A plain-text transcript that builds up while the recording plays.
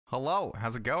Hello,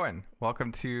 how's it going?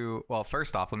 Welcome to, well,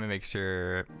 first off, let me make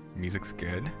sure music's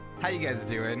good. How you guys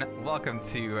doing? Welcome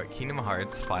to Kingdom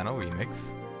Hearts Final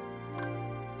Remix.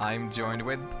 I'm joined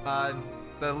with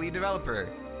the lead developer.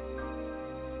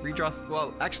 Redraw,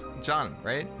 well, actually, John,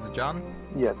 right? Is it John?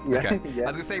 Yes, yeah. Okay. Yeah. I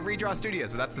was gonna say Redraw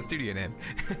Studios, but that's the studio name.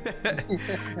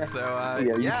 So,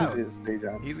 yeah, you can say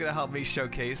John. He's gonna help me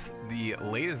showcase the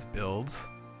latest builds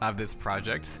of this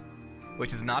project,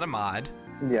 which is not a mod.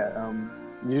 Yeah,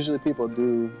 usually people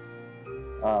do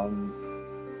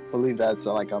believe that's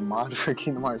like a mod for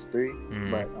Kingdom Hearts 3,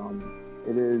 but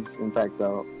it is, in fact,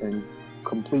 a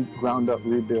complete ground-up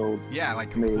rebuild. Yeah,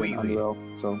 like made completely. in Unreal,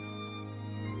 so.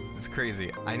 It's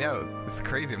crazy. I know. This is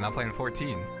crazy. I'm not playing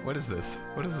 14. What is this?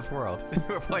 What is this world?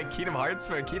 We're playing Kingdom Hearts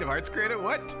by Kingdom Hearts creator?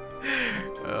 What?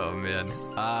 Oh, man.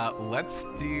 Let's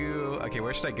do... Okay,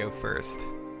 where should I go first?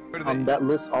 That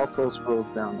list also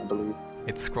scrolls down, I believe.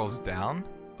 It scrolls down?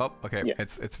 Oh, okay. Yeah.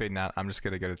 It's fading out. I'm just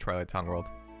gonna go to Twilight Town World.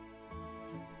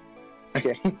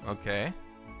 Okay. Okay.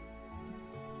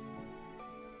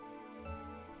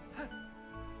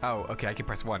 Oh, okay. I can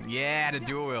press 1. Yeah, to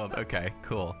dual wield. Okay,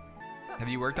 cool. Have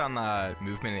you worked on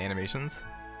movement and animations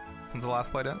since the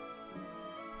last played it?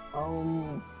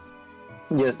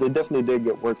 Yes, they definitely did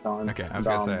get worked on. Okay, I was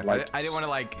gonna say, like, I didn't want to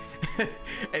like,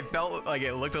 it felt like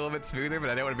it looked a little bit smoother, but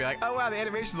I didn't want to be like, oh wow, the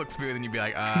animations look smooth, and you'd be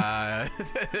like,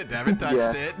 haven't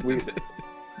touched it.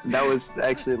 That was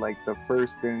actually like the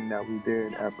first thing that we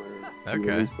did after we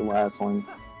released the last one.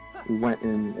 We went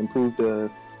and improved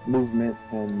the movement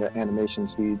and the animation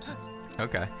speeds.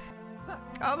 Okay.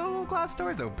 Oh, the little glass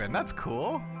door's open. That's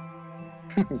cool.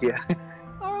 Yeah.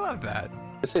 Oh, I love that.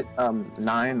 Just hit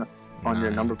 9 on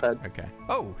your number pad. Okay.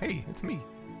 Oh, hey, it's me,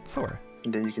 Sora.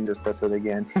 And then you can just press it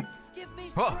again.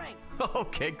 Oh,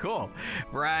 okay, cool.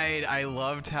 Right, I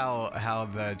loved how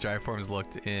the drive forms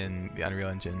looked in the Unreal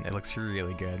Engine. It looks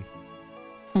really good.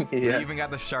 Yeah. You even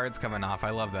got the shards coming off. I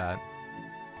love that.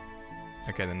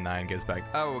 Okay, then 9 goes back.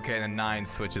 Oh, okay, then 9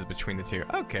 switches between the two.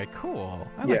 Okay, cool.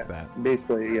 I like that.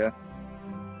 Basically, yeah.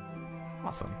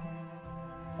 Awesome.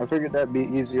 I figured that'd be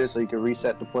easier so you could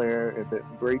reset the player if it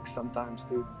breaks sometimes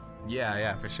too.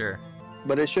 Yeah, for sure.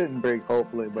 But it shouldn't break,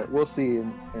 hopefully, but we'll see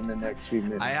in the next few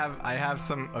minutes. I have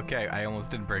some, okay, I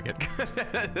almost didn't break it.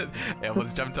 I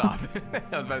almost jumped off.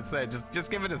 I was about to say,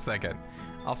 just give it a second.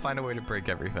 I'll find a way to break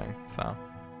everything, so.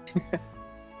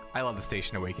 I love the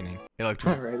Station Awakening. It looked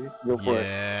Ready? Go for it.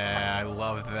 Yeah, I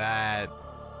love that.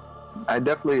 I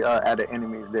definitely added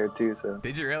enemies there too, so.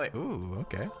 Did you really? Ooh,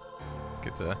 okay. Let's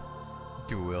get to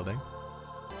dual wielding.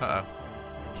 Uh-oh.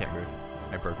 Can't move.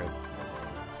 I broke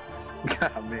it.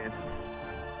 God, man.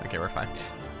 Okay, we're fine.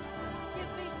 Give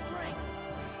me strength.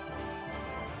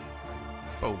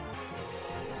 Oh.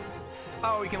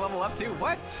 Oh, we can level up too?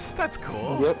 What? That's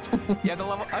cool. Yep. You have to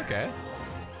level... Okay.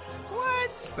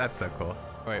 What? That's so cool.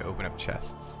 Oh, wait, open up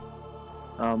chests.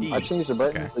 I changed the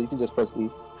button, so you can just press E.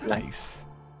 Yeah. Nice.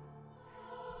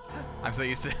 I'm so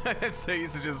used to I'm so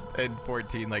used to just in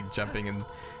 14 like jumping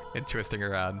and twisting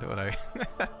around when I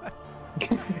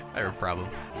I have a problem.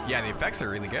 Yeah, the effects are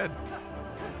really good.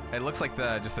 It looks like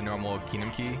just the normal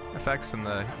Kingdom Key effects from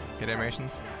the hit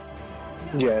animations.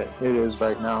 Yeah, it is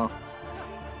right now.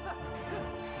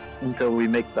 Until we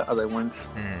make the other ones.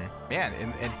 Man,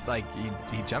 and it's like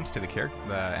he jumps to the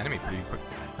enemy pretty quick,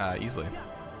 easily.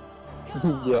 Yeah, I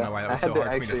don't know why that was so hard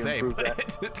for me to say,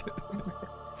 but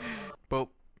Boop.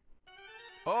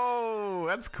 Oh,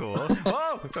 that's cool.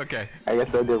 Oh, it's okay. I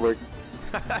guess that did work.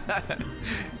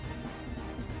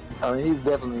 I mean, he's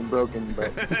definitely broken,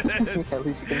 but at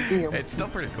least you can see him. It's still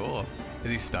pretty cool. Is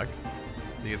he stuck?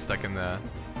 Did he get stuck in the...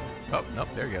 Oh, nope,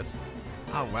 there he goes.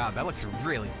 Oh, wow, that looks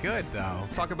really good, though.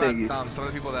 Talk about some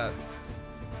of the people that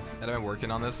have been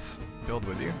working on this build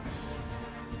with you.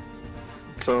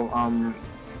 So,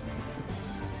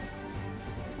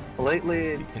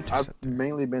 lately, I've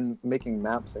mainly been making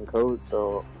maps and code,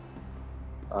 so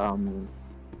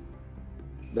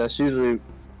that's usually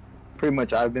pretty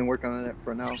much I've been working on it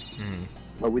for now.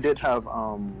 But we did have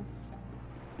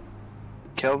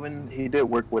Kelvin. He did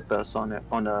work with us on it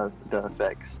on the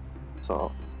effects.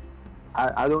 So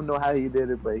I don't know how he did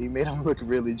it, but he made him look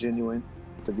really genuine,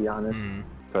 to be honest,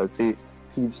 because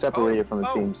he's separated from the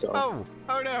team. So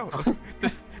oh no!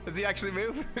 Does he actually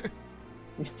move?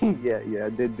 yeah, I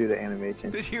did do the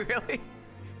animation. Did you really?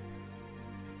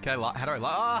 Can I lock? How do I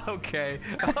lock? Oh, okay.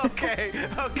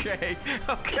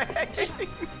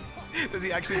 Does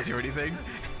he actually do anything?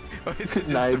 Or is it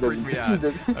just to freak me out?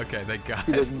 Okay, thank God.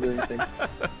 He doesn't do anything.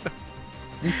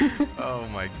 Oh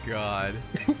my God.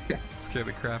 Scared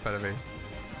the crap out of me.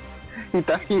 You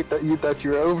thought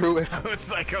you were over with. I was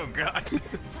like, oh God.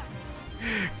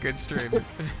 Good stream.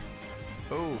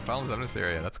 Oh, Final Zeminus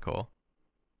area. That's cool.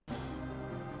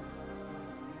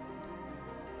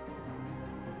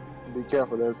 Be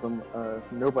careful, there's some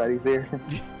nobody's here.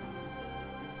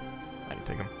 I can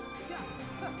take him.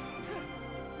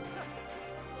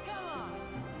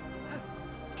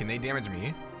 Can they damage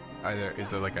me? Is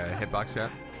there like a hitbox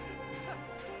yet?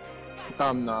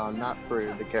 No, not for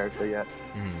the character yet.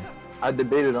 Mm. I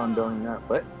debated on doing that,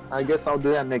 but I guess I'll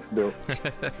do that next build.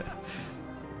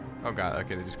 Oh god,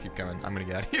 okay, they just keep coming. I'm gonna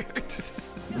get out of here.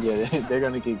 Yeah, they're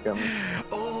gonna keep coming.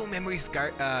 Oh, memory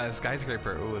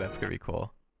skyscraper. Oh, that's gonna be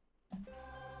cool.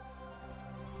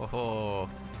 Oh,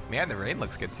 man, the rain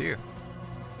looks good too.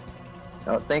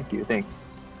 Oh, thank you,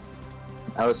 thanks.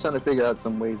 I was trying to figure out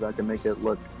some ways I can make it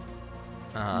look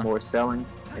more selling,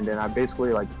 and then I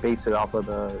basically like base it off of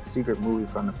the secret movie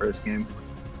from the first game.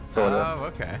 Sort of. Oh,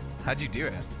 okay. How'd you do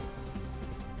it?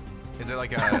 Is it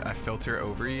like a filter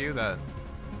over you that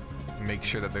makes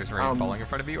sure that there's rain falling in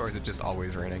front of you, or is it just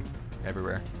always raining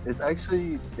everywhere? It's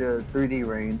actually 3D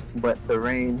rain, but the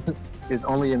rain is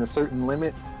only in a certain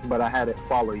limit, but I had it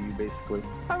follow you basically.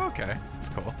 Oh, okay. That's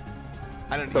cool.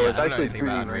 I don't, So yeah, it's I don't know actually anything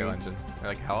about 3D Unreal rain. Engine, or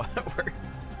like how that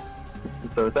works.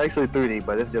 So it's actually 3D,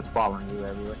 but it's just following you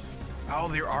everywhere. Oh,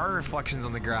 there are reflections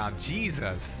on the ground.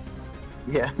 Jesus.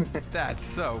 Yeah. That's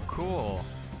so cool.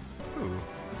 Ooh.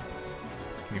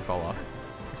 Can you fall off?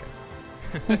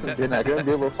 Okay. You're not gonna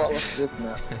be able to follow this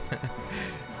map.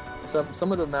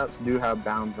 Some of the maps do have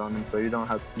bounds on them, so you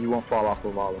won't fall off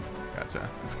of all of them. Gotcha.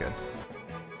 That's good.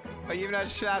 Oh, you even have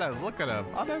shadows. Look at them.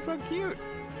 Oh, they're so cute.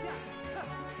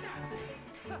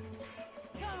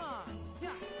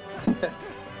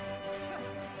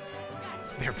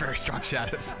 They're very strong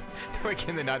shadows. Wait,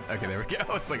 can they not? Okay, there we go.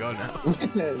 It's like, oh no.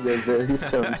 They're very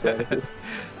strong shadows.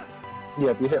 Yeah,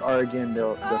 if you hit R again,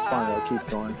 the spawn will keep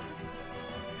going.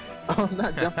 Oh, I'm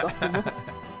not jumped off the map.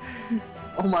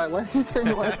 Oh my, why did you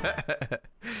turn white?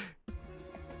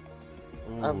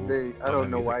 I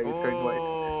don't know why you turned white.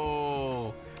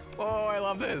 Oh, I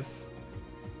love this.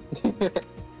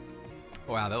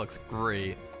 Wow, that looks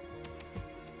great.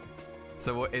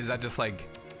 So what, is that just like...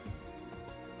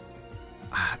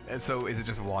 So is it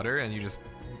just water and you just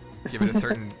give it a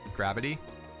certain gravity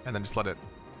and then just let it,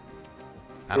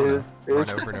 I don't know, run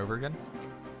over and over again?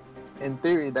 In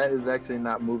theory, that is actually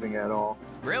not moving at all.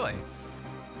 Really?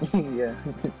 Yeah.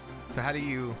 So how do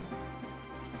you...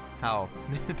 How?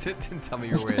 Tell me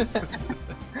your ways.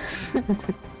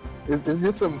 It's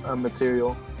just a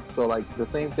material. So like the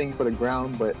same thing for the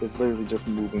ground, but it's literally just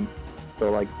moving. So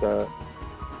like the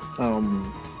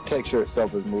texture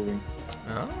itself is moving.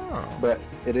 Oh. But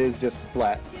it is just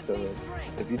flat. So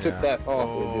if you took that off,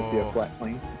 it would just be a flat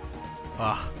plane.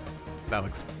 Ah, that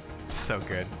looks so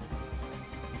good.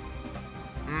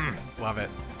 Love it.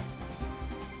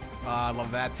 I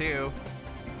love that too.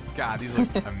 God, these look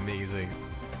amazing.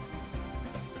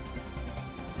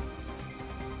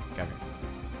 Got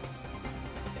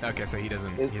it. Okay, so he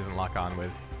doesn't lock on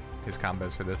with his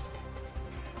combos for this.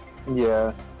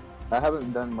 Yeah, I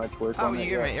haven't done much work on it. Oh, you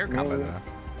give him an air combo though.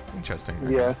 Interesting.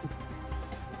 Okay. Yeah.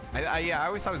 I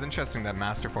always thought it was interesting that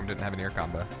Master Form didn't have an air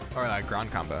combo or a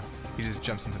ground combo. He just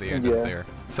jumps into the air and does air.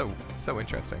 So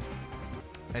interesting.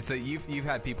 And so you've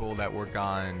had people that work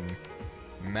on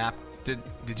map. Did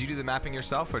you do the mapping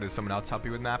yourself, or did someone else help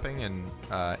you with mapping and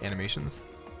animations?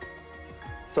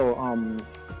 So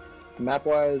map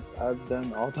wise, I've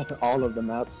done all of the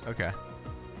maps. Okay.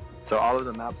 So all of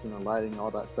the maps and the lighting,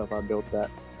 all that stuff, I built that.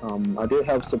 I did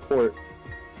have support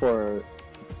for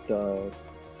the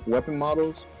weapon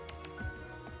models,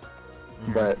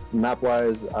 but map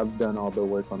wise, I've done all the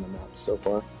work on the maps so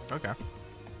far. Okay.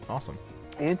 Awesome.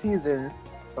 Antis in.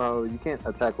 Oh, you can't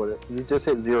attack with it. You just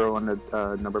hit 0 on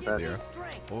the number pad. 0.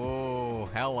 Oh,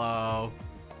 hello.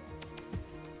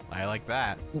 I like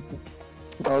that.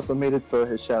 I also made it so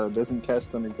his shadow doesn't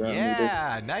cast on the ground either.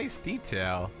 Yeah, nice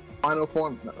detail. Final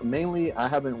form, mainly I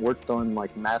haven't worked on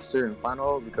like master and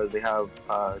final because they have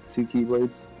 2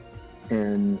 keyblades,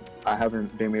 and I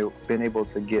haven't been able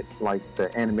to get like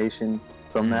the animation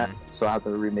from that, so I have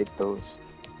to remake those.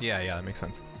 Yeah, that makes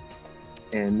sense.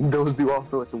 And those do all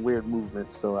sorts of weird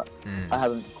movements, so I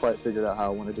haven't quite figured out how I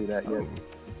want to do that yet.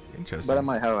 Interesting. But I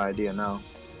might have an idea now.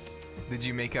 Did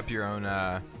you make up your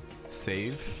own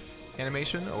save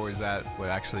animation, or is that what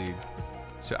actually...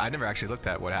 So I never actually looked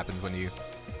at what happens when you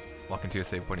walk into a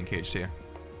save point in KH2.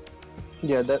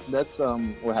 Yeah, that's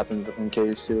what happens in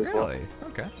KH2 as well. Really?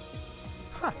 Okay.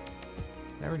 Huh.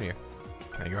 Never knew.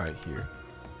 Can I go right here?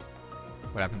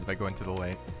 What happens if I go into the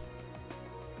lane?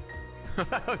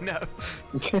 Oh no!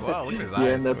 Wow, look at his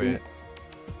eyes. Nothing.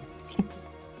 Wait.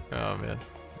 Oh man.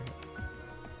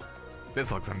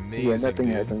 This looks amazing. Yeah, nothing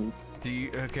dude. happens.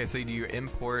 Okay, so do you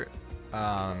import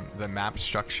the map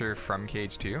structure from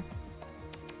KH2?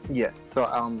 Yeah.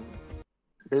 So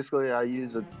basically I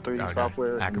use a 3D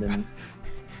software and then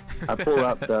I pull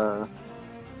out the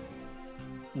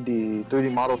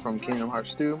 3D model from Kingdom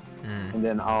Hearts 2, and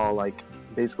then I'll like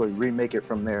basically remake it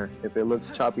from there. If it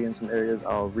looks choppy in some areas,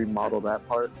 I'll remodel that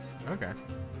part. Okay.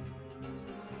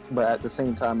 But at the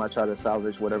same time, I try to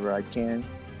salvage whatever I can.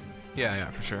 Yeah,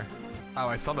 for sure. Oh,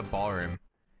 I saw the ballroom.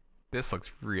 This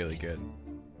looks really good.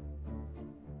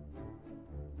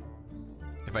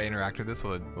 If I interact with this,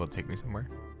 will it take me somewhere?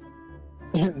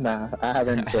 Nah, I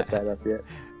haven't set that up yet.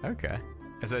 Okay.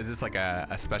 So is this like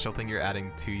a special thing you're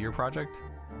adding to your project?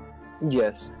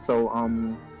 Yes. So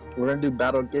we're gonna do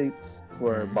battle gates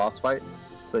for boss fights,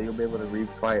 so you'll be able to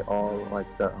refight all like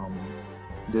the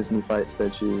Disney fights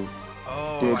that you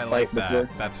did I fight like before.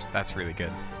 that. That's really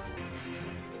good.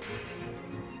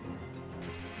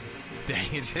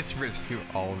 Dang, it just rips through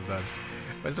all of them.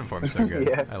 Wisdom form is so good.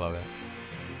 Yeah. I love it.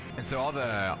 And so all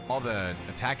the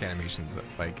attack animations,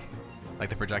 like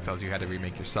the projectiles, you had to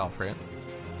remake yourself, right?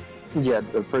 Yeah,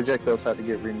 the projectiles had to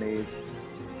get remade.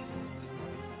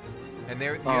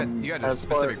 And you had a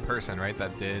specific person, right,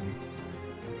 that did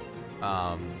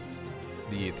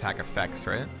the attack effects,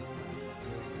 right?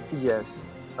 Yes.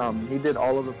 He did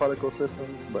all of the particle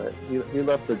systems, but he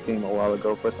left the team a while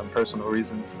ago for some personal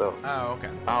reasons. So okay.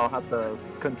 I'll have to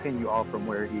continue off from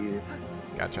where he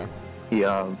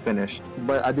finished.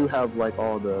 But I do have like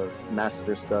all the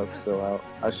master stuff, so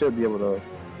I should be able to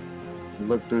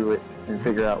look through it and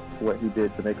figure out what he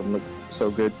did to make him look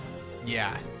so good.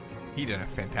 Yeah, he did a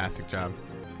fantastic job.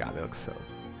 God, they look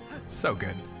so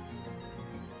good.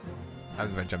 I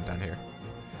was gonna jump down here.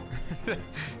 Is that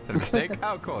a mistake?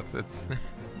 Oh, cool. It's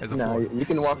there's a No, floor. you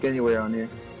can walk anywhere on here.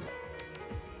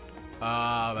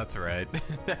 Oh, that's right.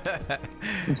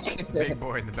 Big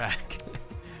boy in the back.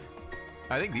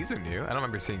 I think these are new. I don't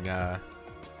remember seeing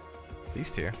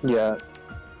these two. Yeah,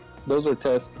 those are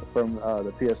tests from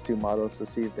the PS2 models to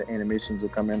see if the animations will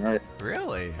come in right.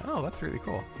 Really? Oh, that's really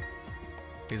cool.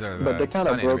 These are But they're kind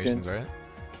of stun broken. animations, right?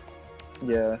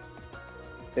 Yeah,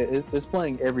 it's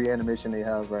playing every animation they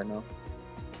have right now.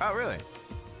 Oh, really?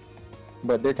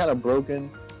 But they're kind of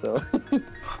broken, so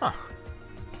Huh.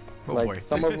 Oh, like boy.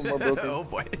 some of them are broken. Oh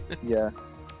boy. Yeah,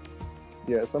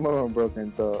 some of them are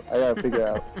broken. So I gotta figure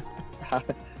out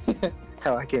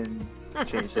how I can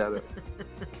change that up.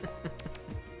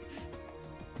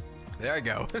 There I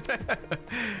go.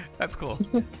 That's cool.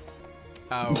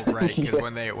 Oh, right, because Yeah.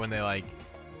 when they like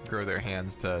grow their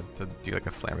hands to do like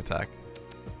a slam attack,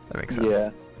 that makes sense. Yeah,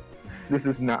 this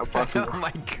is not possible. Oh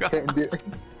my god. Can't do it.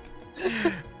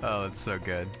 Oh, that's so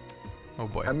good. Oh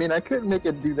boy. I mean, I could make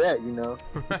it do that, you know.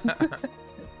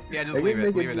 Yeah, just I leave can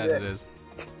it. make it Leave it do as that. it is.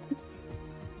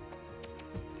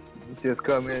 Just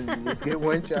come in, and just get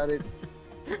one shotted.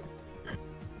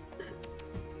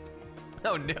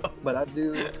 Oh no. But I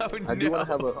do want to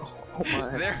have a. Oh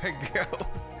my. There I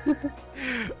go.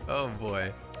 Oh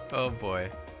boy. Oh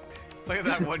boy. Look at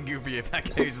that one goofy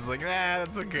effect. He's just like, nah,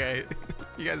 that's okay.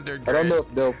 You guys are doing great. I don't know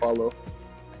if they'll follow.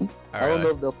 I don't know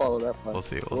if they'll follow that far. We'll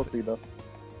see. We'll see though.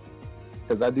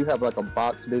 Because I do have like a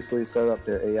box basically set up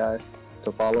their AI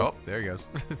to follow. Oh, there he goes.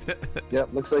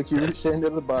 Yep, looks like you reached into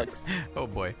the box. Oh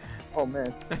boy. Oh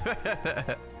man.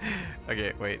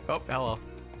 Okay, wait. Oh, hello.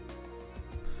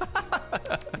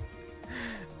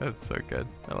 That's so good.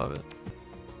 I love it.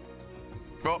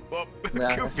 Oh,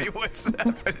 Nah. Goofy, what's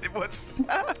that? What's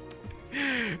that?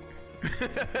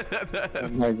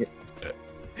 Like,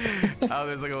 Oh,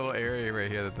 there's like a little area right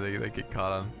here that they get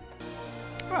caught on.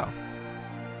 Wow.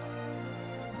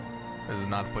 This is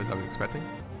not the place I was expecting.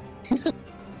 You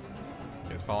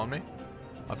guys following me?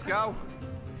 Let's go!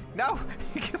 No!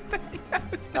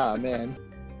 ah man.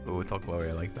 Oh, it's all glowy.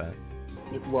 I like that.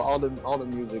 Well, all the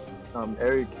music,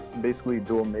 Eric basically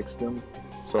dual mixed them,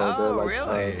 so they're Oh, like,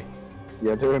 really?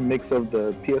 yeah, they're a mix of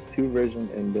the PS2 version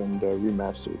and then the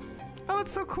remastered. Oh,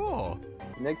 that's so cool.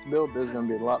 Next build, there's gonna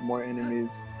be a lot more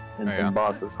enemies and Oh, some yeah?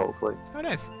 bosses, hopefully. Oh,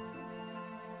 nice.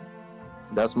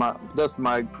 That's my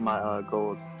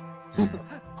goals.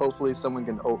 Hopefully, someone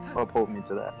can uphold me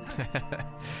to that.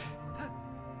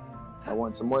 I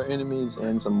want some more enemies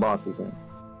and some bosses in,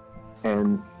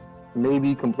 and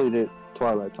maybe complete it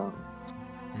Twilight Time.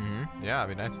 Yeah,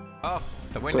 that'd be nice. Oh,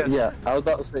 the So windows. yeah, I was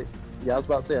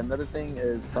about to say another thing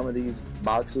is some of these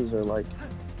boxes are like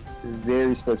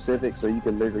very specific, so you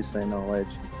could literally stand on a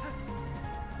ledge.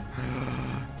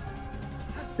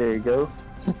 There you go.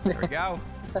 There we go.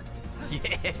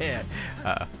 Yeah.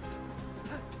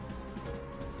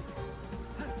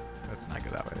 Let's not go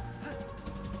that way.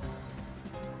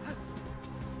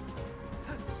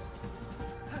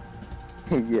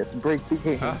 Yes, break the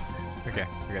game. Oh, okay,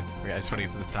 we're good. Okay, I just want to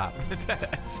get to the top.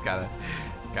 Just gotta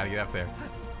get up there.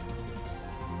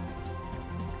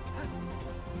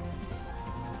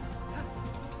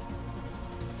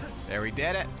 There, we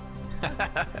did it.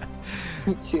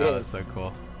 Yes. Oh, that's so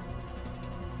cool.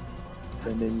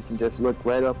 And then you can just look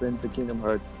right up into Kingdom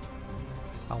Hearts.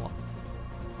 Oh, well.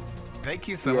 Thank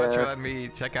you so much for letting me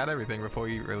check out everything before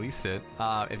you released it.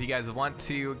 If you guys want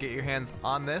to get your hands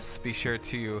on this, be sure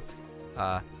to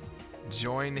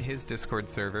join his Discord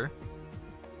server.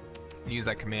 Use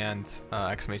that command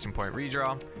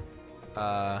 !redraw.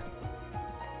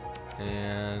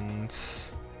 And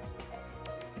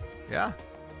yeah.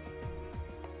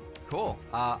 Cool.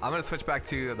 I'm gonna switch back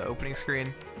to the opening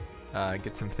screen,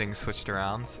 get some things switched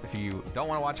around. If you don't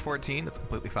want to watch 14, that's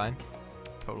completely fine.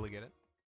 Totally get it.